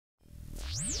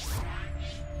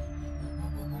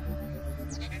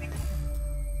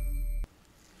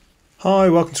Hi,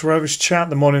 welcome to Rovers Chat.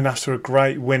 The morning after a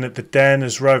great win at the Den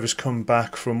as Rovers come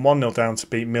back from 1-0 down to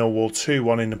beat Millwall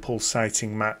 2-1 in a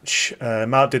pulsating match.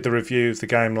 Mark did the review of the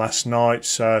game last night,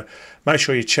 so make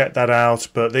sure you check that out.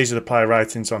 But these are the player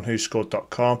ratings on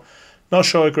whoscored.com. Not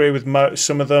sure I agree with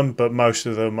some of them, but most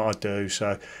of them I do,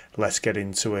 so let's get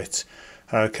into it.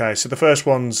 Okay, so the first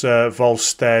one's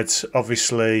Volstead.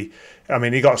 Obviously, I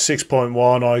mean, he got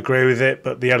 6.1, I agree with it,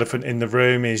 but the elephant in the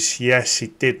room is, yes, he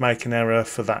did make an error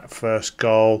for that first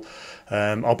goal.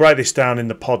 I'll break this down in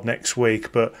the pod next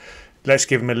week, but let's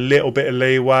give him a little bit of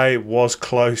leeway. It was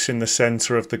close in the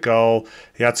centre of the goal.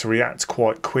 He had to react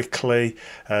quite quickly.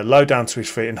 Low down to his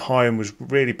feet, and Hyam was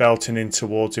really belting in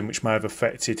towards him, which may have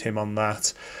affected him on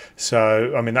that.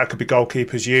 So, I mean, that could be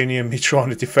goalkeepers' union, me trying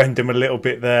to defend him a little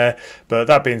bit there. But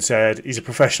that being said, he's a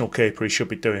professional keeper. He should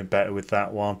be doing better with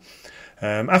that one.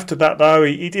 After that, though,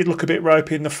 he did look a bit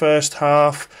ropey in the first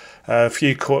half. A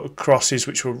few crosses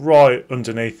which were right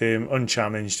underneath him,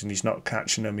 unchallenged, and he's not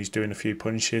catching them. He's doing a few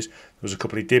punches. There was a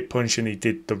couple he did punch, and he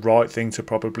did the right thing to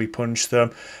probably punch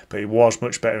them. But he was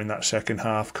much better in that second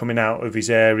half, coming out of his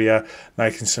area,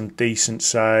 making some decent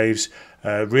saves.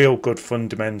 Real good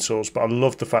fundamentals, but I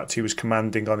love the fact he was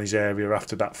commanding on his area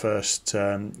after that first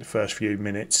few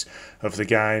minutes of the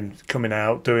game, coming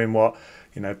out, doing what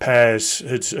Pears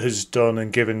has done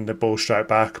and given the ball straight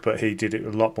back, but he did it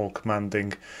a lot more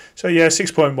commanding. So yeah,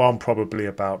 6.1 probably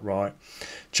about right.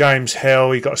 James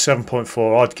Hill, he got a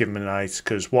 7.4. I'd give him an 8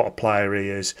 because what a player he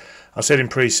is. I said in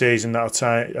pre-season that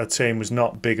our team was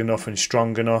not big enough and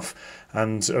strong enough,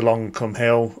 and along come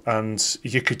Hill, and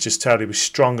you could just tell he was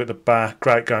strong at the back,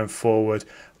 great going forward.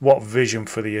 What vision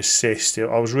for the assist.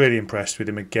 I was really impressed with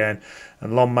him again,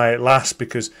 and long may it last,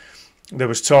 because there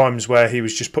was times where he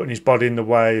was just putting his body in the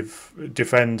way of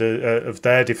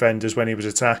their defenders when he was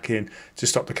attacking to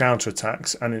stop the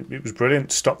counter-attacks, and it was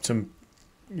brilliant. Stopped them,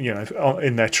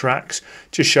 in their tracks.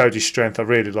 Just showed his strength. I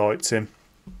really liked him.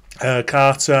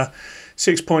 Carter,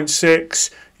 6.6.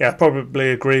 Yeah,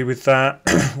 probably agree with that.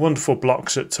 Wonderful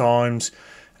blocks at times.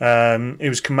 He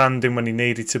was commanding when he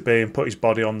needed to be and put his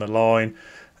body on the line.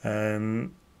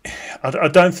 I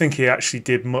don't think he actually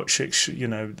did much,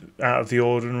 out of the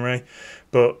ordinary,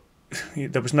 but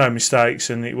there was no mistakes,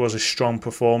 and it was a strong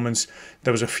performance.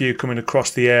 There was a few coming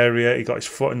across the area. He got his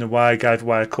foot in the way, gave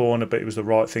away a corner, but it was the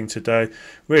right thing to do.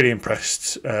 Really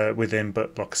impressed with him,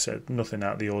 but like I said, nothing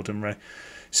out of the ordinary.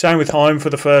 Same with Hyam for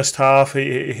the first half.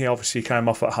 He obviously came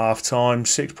off at half time,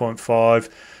 6.5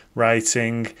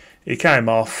 rating. He came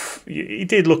off. He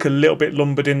did look a little bit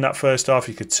lumbered in that first half.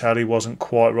 You could tell he wasn't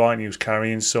quite right and he was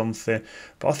carrying something.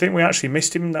 But I think we actually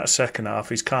missed him in that second half,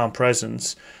 his calm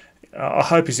presence. I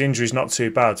hope his injury's not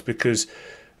too bad, because,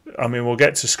 I mean, we'll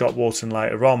get to Scott Wharton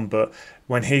later on, but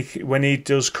when he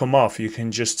does come off, you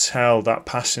can just tell that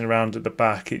passing around at the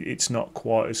back, it's not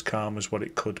quite as calm as what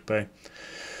it could be.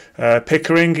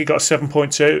 Pickering, he got a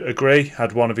 7.2, agree,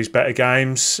 had one of his better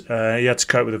games. He had to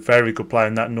cope with a very good player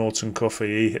in that Norton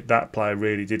Cuffy. That player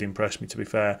really did impress me, to be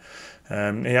fair.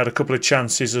 He had a couple of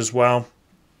chances as well.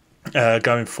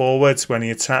 Going forwards, when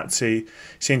he attacked, he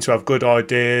seemed to have good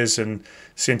ideas and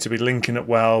seemed to be linking it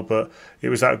well, but it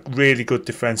was that really good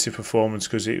defensive performance,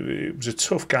 because it was a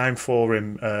tough game for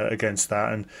him against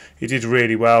that, and he did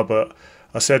really well. But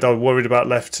I said I worried about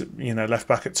left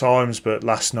back at times, but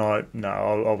last night, no,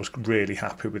 I was really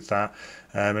happy with that.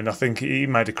 And I think he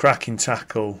made a cracking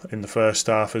tackle in the first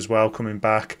half as well, coming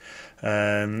back,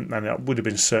 and it would have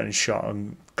been a certain shot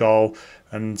on goal.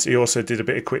 And he also did a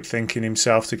bit of quick thinking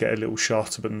himself to get a little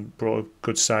shot and brought a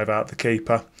good save out the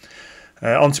keeper.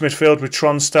 Onto midfield with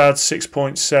Tronstad,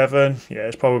 6.7. Yeah,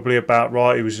 it's probably about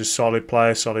right. He was a solid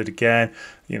player, solid again.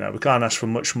 We can't ask for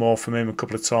much more from him. A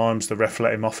couple of times the ref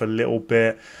let him off a little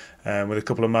bit, with a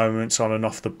couple of moments on and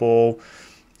off the ball.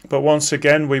 But once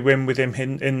again, we win with him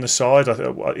in the side. I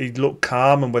thought he looked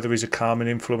calm, and whether he's a calming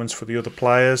influence for the other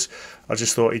players, I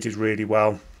just thought he did really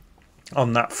well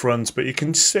on that front. But you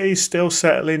can see he's still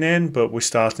settling in, but we're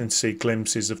starting to see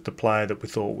glimpses of the player that we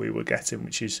thought we were getting,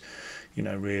 which is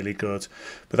really good.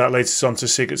 But that leads us on to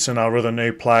Sigurdsson, our other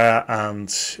new player, and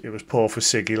it was poor for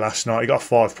Siggy last night. He got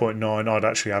 5.9. I'd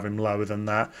actually have him lower than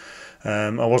that.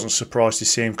 I wasn't surprised to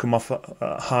see him come off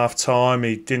at half time.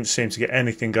 He didn't seem to get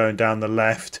anything going down the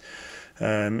left.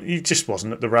 He just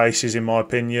wasn't at the races, in my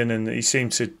opinion, and he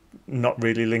seemed to not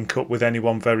really link up with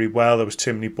anyone very well. There was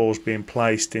too many balls being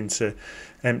placed into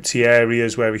empty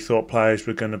areas where he thought players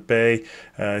were going to be.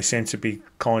 He seemed to be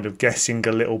kind of guessing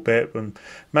a little bit, and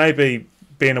maybe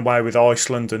being away with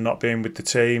Iceland and not being with the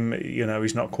team, you know,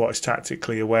 he's not quite as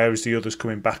tactically aware as the others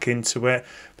coming back into it.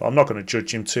 But I'm not going to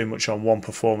judge him too much on one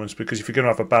performance, because if you're going to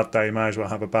have a bad day, you may as well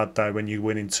have a bad day when you're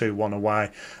winning 2-1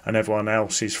 away and everyone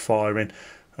else is firing.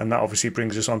 And that obviously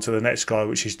brings us on to the next guy,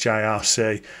 which is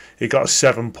JRC. He got a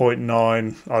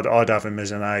 7.9. I'd have him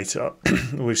as an 8.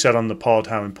 We've said on the pod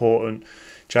how important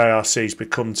JRC's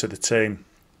become to the team.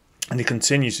 And he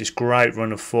continues this great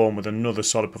run of form with another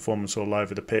solid performance all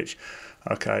over the pitch.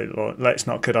 Okay, let's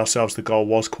not kid ourselves. The goal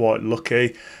was quite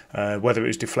lucky. Whether it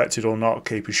was deflected or not,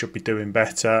 keeper should be doing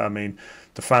better. I mean,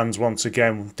 the fans once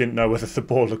again didn't know whether the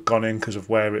ball had gone in because of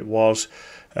where it was.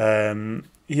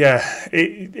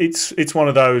 It's one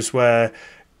of those where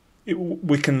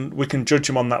we can judge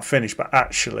him on that finish, but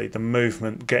actually the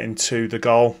movement getting to the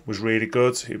goal was really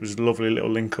good. It was a lovely little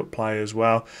link-up play as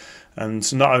well.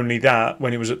 And not only that,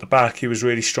 when he was at the back, he was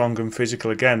really strong and physical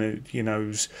again. You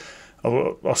know,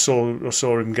 I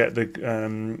saw him get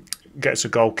gets a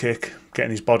goal kick,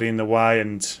 getting his body in the way,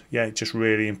 and yeah, just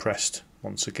really impressed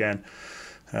once again.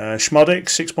 Schmodic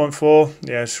 6.4.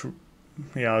 Yes,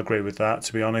 yeah, I agree with that,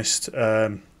 to be honest.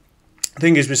 The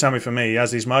thing is with Sammy, for me, he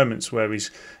has these moments where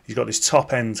he's got this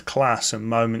top end class and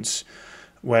moments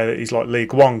where he's like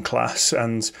League One class,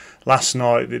 and last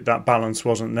night that balance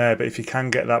wasn't there. But if he can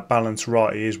get that balance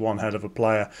right, he is one hell of a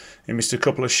player. He missed a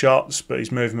couple of shots, but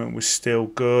his movement was still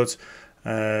good.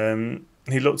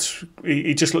 He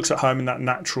just looks at home in that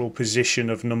natural position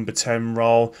of number 10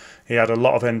 role. He had a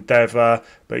lot of endeavour,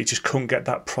 but he just couldn't get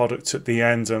that product at the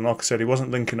end. And like I said, he wasn't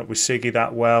linking up with Siggy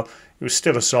that well. It was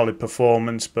still a solid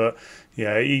performance, but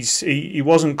yeah, he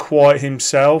wasn't quite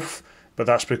himself. But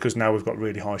that's because now we've got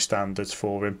really high standards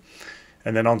for him.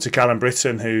 And then on to Callum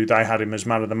Britton, who they had him as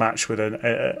man of the match with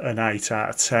an 8 out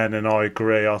of 10, and I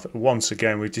agree. Once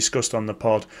again, we discussed on the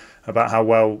pod about how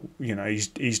well, you know,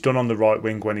 he's done on the right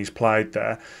wing when he's played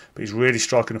there, but he's really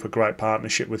striking up a great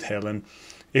partnership with Hill. And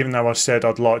even though I said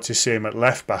I'd like to see him at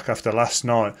left back after last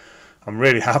night, I'm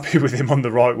really happy with him on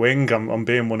the right wing. I'm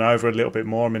being won over a little bit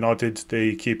more. I mean, I did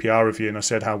the QPR review and I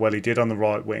said how well he did on the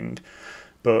right wing.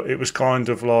 But it was kind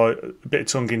of like a bit of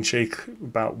tongue-in-cheek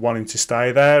about wanting to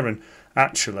stay there. And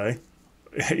actually,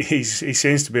 he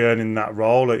seems to be earning that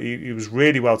role. He was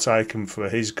really well taken for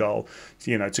his goal.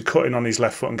 You know, to cut in on his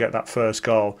left foot and get that first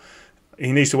goal.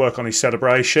 He needs to work on his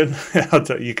celebration.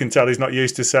 You can tell he's not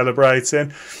used to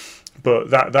celebrating. But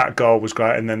that goal was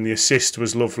great. And then the assist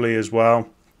was lovely as well.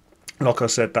 Like I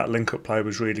said, that link-up play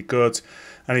was really good.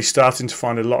 And he's starting to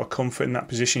find a lot of comfort in that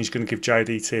position. He's going to give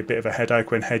JDT a bit of a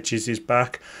headache when Hedges is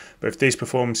back. But if these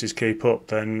performances keep up,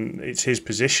 then it's his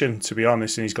position, to be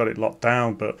honest, and he's got it locked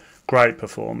down. But great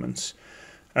performance.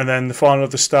 And then the final of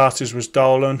the starters was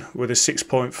Dolan with a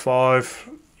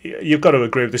 6.5. You've got to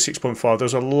agree with the 6.5. There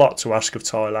was a lot to ask of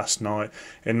Ty last night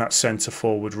in that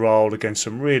centre-forward role against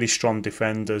some really strong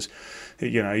defenders.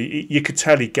 You know, you could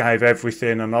tell he gave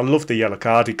everything, and I love the yellow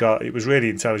card he got. It was really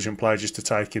intelligent play just to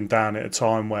take him down at a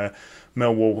time where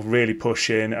Millwall were really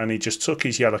pushing, and he just took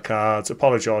his yellow cards,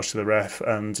 apologised to the ref,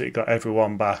 and it got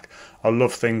everyone back. I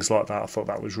love things like that. I thought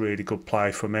that was really good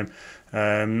play from him.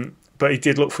 But he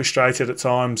did look frustrated at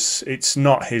times. It's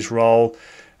not his role.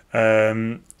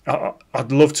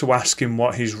 I'd love to ask him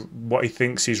what he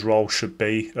thinks his role should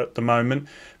be at the moment,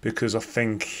 because I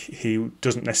think he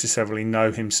doesn't necessarily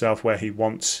know himself where he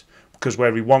wants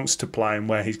to play and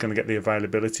where he's going to get the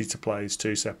availability to play is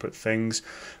two separate things.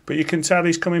 But you can tell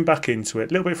he's coming back into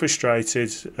it. A little bit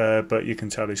frustrated, but you can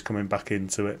tell he's coming back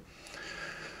into it.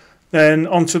 Then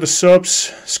on to the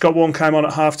subs. Scott Warren came on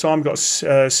at half-time, got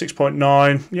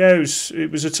 6.9. Yeah,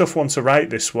 it was a tough one to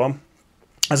rate, this one.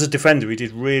 As a defender, he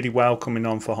did really well coming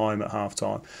on for Heim at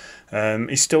half-time.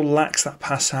 He still lacks that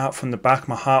pass out from the back.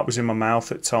 My heart was in my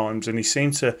mouth at times, and he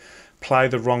seemed to play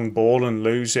the wrong ball and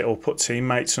lose it or put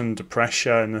teammates under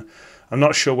pressure. And I'm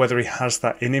not sure whether he has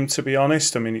that in him, to be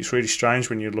honest. I mean, it's really strange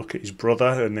when you look at his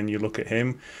brother and then you look at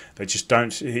him. They just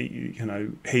don't,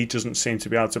 he doesn't seem to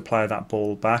be able to play that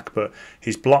ball back. But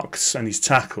his blocks and his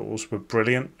tackles were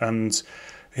brilliant, and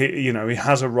he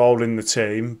has a role in the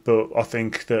team, but I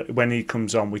think that when he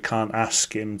comes on, we can't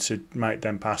ask him to make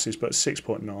them passes. But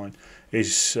 6.9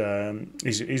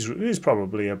 is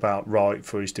probably about right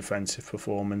for his defensive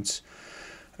performance.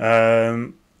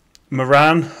 Moran,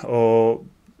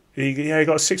 he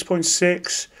got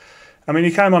 6.6. I mean,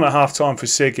 he came on at half time for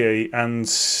Siggy, and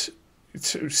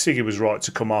Siggy was right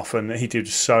to come off, and he did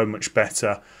so much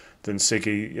better than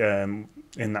Siggy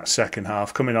in that second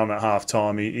half. Coming on at half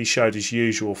time, he showed his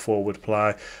usual forward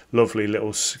play, lovely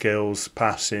little skills,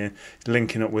 passing,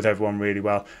 linking up with everyone really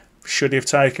well. Should he have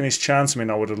taken his chance? I mean,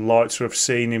 I would have liked to have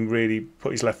seen him really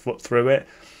put his left foot through it,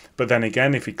 But then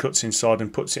again, if he cuts inside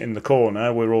and puts it in the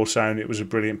corner, we're all saying it was a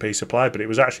brilliant piece of play. But it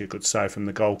was actually a good save from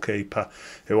the goalkeeper,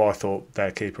 who I thought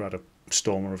their keeper had a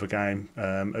stormer of a game.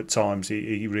 At times,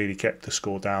 he really kept the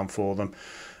score down for them.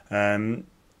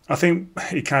 I think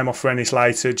he came off for Ennis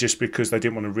later just because they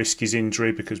didn't want to risk his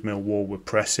injury because Millwall were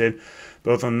pressing.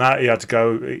 But other than that, he had to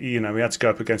go. He had to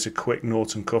go up against a quick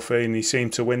Norton Cuffy, and he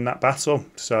seemed to win that battle.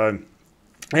 So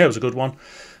yeah, it was a good one.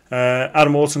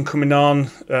 Adam Orton coming on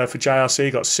for JRC,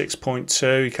 got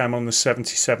 6.2. He came on the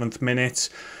 77th minute.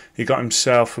 He got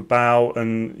himself about,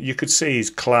 and you could see his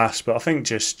class, but I think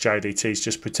just JDT's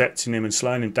just protecting him and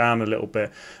slowing him down a little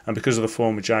bit. And because of the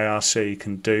form of JRC, he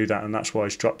can do that, and that's why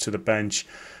he's dropped to the bench.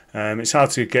 It's hard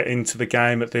to get into the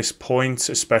game at this point,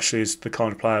 especially as the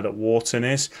kind of player that Wharton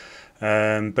is.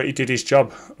 But he did his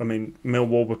job. I mean,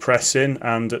 Millwall were pressing,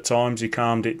 and at times he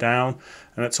calmed it down,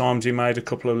 and at times he made a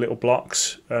couple of little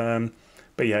blocks. But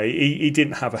yeah, he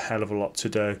didn't have a hell of a lot to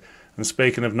do. And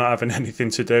speaking of not having anything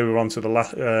to do, we're on to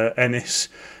the Ennis,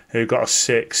 who got a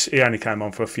 6. He only came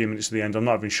on for a few minutes at the end. I'm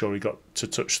not even sure he got to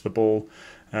touch the ball.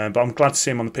 But I'm glad to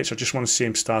see him on the pitch. I just want to see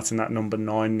him starting that number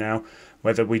 9 now.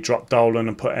 Whether we drop Dolan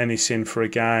and put Ennis in for a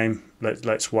game,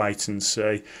 let's wait and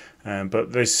see.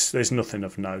 But there's nothing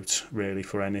of note really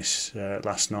for Ennis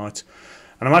last night.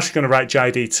 And I'm actually going to rate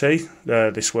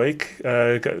JDT this week.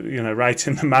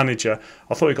 Rating the manager.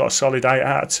 I thought he got a solid 8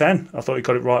 out of 10. I thought he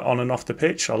got it right on and off the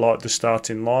pitch. I liked the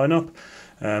starting lineup.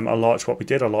 I liked what we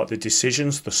did. I liked the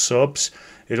decisions, the subs.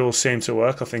 It all seemed to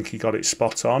work. I think he got it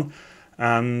spot on.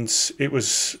 And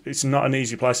it's not an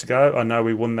easy place to go. I know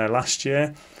we won there last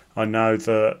year. I know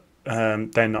that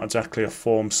they're not exactly a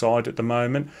form side at the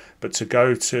moment. But to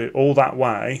go to all that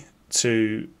way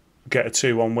to get a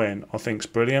 2-1 win, I think is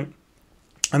brilliant.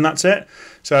 And that's it.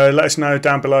 So let us know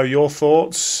down below your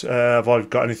thoughts. Have I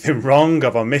got anything wrong?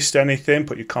 Have I missed anything?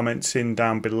 Put your comments in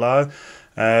down below.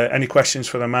 Any questions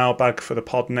for the mailbag for the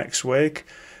pod next week?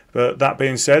 But that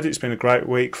being said, it's been a great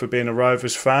week for being a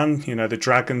Rovers fan. You know, the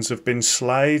Dragons have been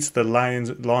slayed, the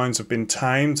Lions have been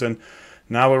tamed, and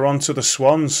now we're on to the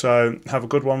Swans. So have a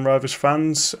good one, Rovers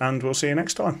fans, and we'll see you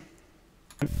next time.